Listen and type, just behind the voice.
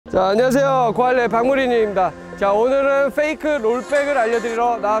자, 안녕하세요. 고알레 박무린입니다. 자, 오늘은 페이크 롤백을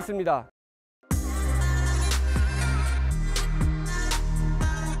알려드리러 나왔습니다.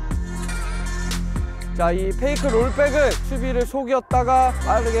 자, 이 페이크 롤백은 수비를 속였다가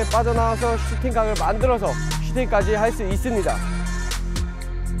빠르게 빠져나와서 슈팅각을 만들어서 슈팅까지 할 수 있습니다.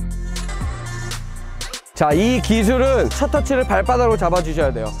 자, 이 기술은 첫 터치를 발바닥으로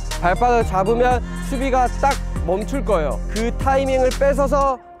잡아주셔야 돼요. 발바닥을 잡으면 수비가 딱 멈출 거예요. 그 타이밍을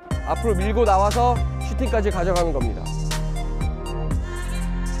뺏어서 앞으로 밀고 나와서 슈팅까지 가져가는 겁니다.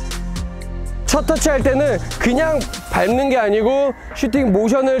 첫 터치 할 때는 그냥 밟는 게 아니고 슈팅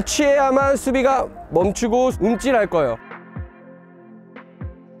모션을 취해야만 수비가 멈추고 움찔할 거예요.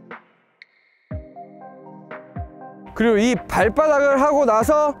 그리고 이 발바닥을 하고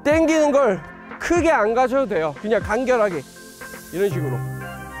나서 당기는 걸 크게 안 가셔도 돼요. 그냥 간결하게 이런 식으로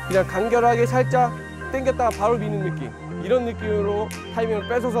그냥 간결하게 살짝 당겼다가 바로 미는 느낌, 이런 느낌으로 타이밍을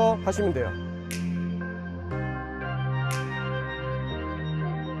뺏어서 하시면 돼요.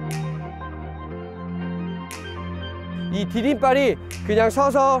 이 디딤발이 그냥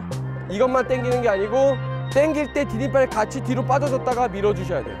서서 이것만 당기는 게 아니고 당길 때 디딤발이 같이 뒤로 빠져줬다가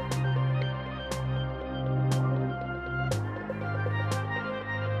밀어주셔야 돼요.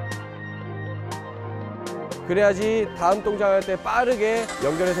 그래야지 다음 동작할 때 빠르게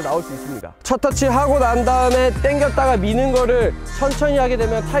연결해서 나올 수 있습니다. 첫 터치 하고 난 다음에 당겼다가 미는 거를 천천히 하게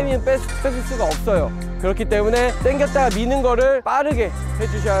되면 타이밍 뺏을 수가 없어요. 그렇기 때문에 당겼다가 미는 거를 빠르게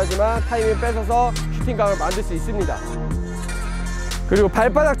해주셔야지만 타이밍 뺏어서 슈팅각을 만들 수 있습니다. 그리고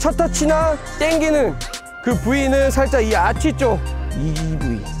발바닥 첫 터치나 당기는 그 부위는 살짝 이 아치 쪽,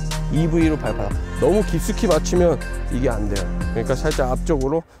 이 부위로 발바닥 너무 깊숙이 맞추면 이게 안 돼요. 그러니까 살짝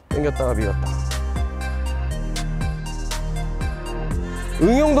앞쪽으로 당겼다가 밀었다.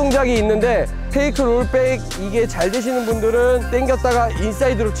 응용 동작이 있는데 페이크 롤백 이게 잘 되시는 분들은 당겼다가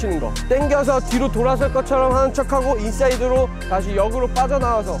인사이드로 치는 거, 당겨서 뒤로 돌아설 것처럼 하는 척하고 인사이드로 다시 역으로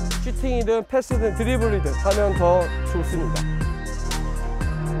빠져나와서 슈팅이든 패스든 드리블이든 하면 더 좋습니다.